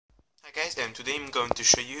Hi guys, and today I'm going to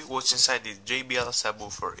show you what's inside the JBL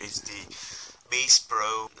subwoofer. It's the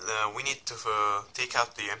BassPro. We need to take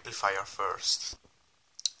out the amplifier first.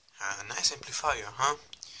 Nice amplifier, huh?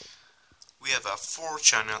 We have a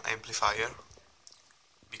 4-channel amplifier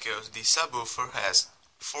because the subwoofer has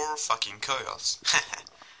 4 fucking coils.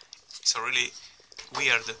 It's a really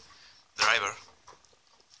weird driver.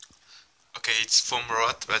 Okay, it's foam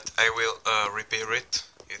rot, but I will repair it.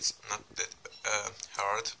 It's not that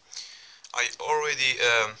hard. I already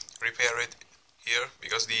repaired it here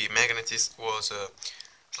because the magnet was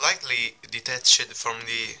slightly detached from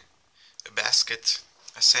the basket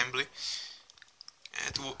assembly.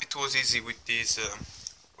 It was easy with this.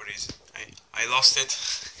 Where is it? I lost it.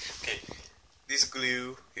 Okay, this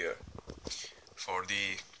glue here for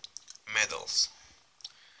the medals.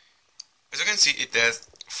 As you can see, it has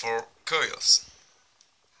 4 coils.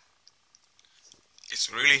 It's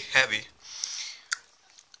really heavy.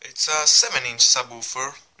 It's a 7-inch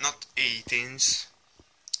subwoofer, not 8-inch,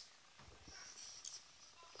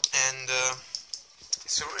 and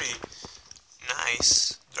it's a really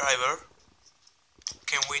nice driver.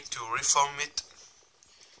 Can't wait to refoam it.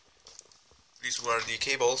 These were the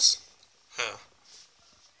cables.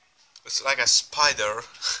 It's like a spider.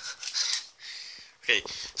 Okay,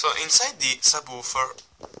 so inside the subwoofer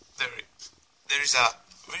there is a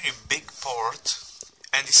very big port,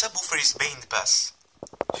 and the subwoofer is bandpass.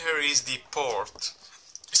 Here is the port.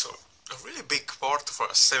 So a really big port for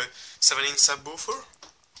a 7-inch subwoofer.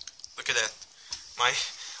 Look at that. My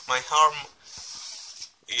arm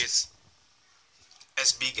is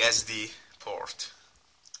as big as the port.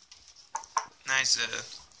 Nice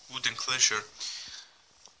wooden closure.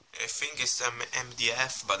 I think it's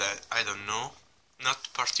MDF, but I don't know. Not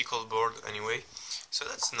particle board anyway. So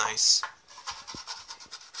that's nice.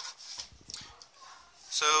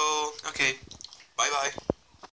 So okay. Bye bye.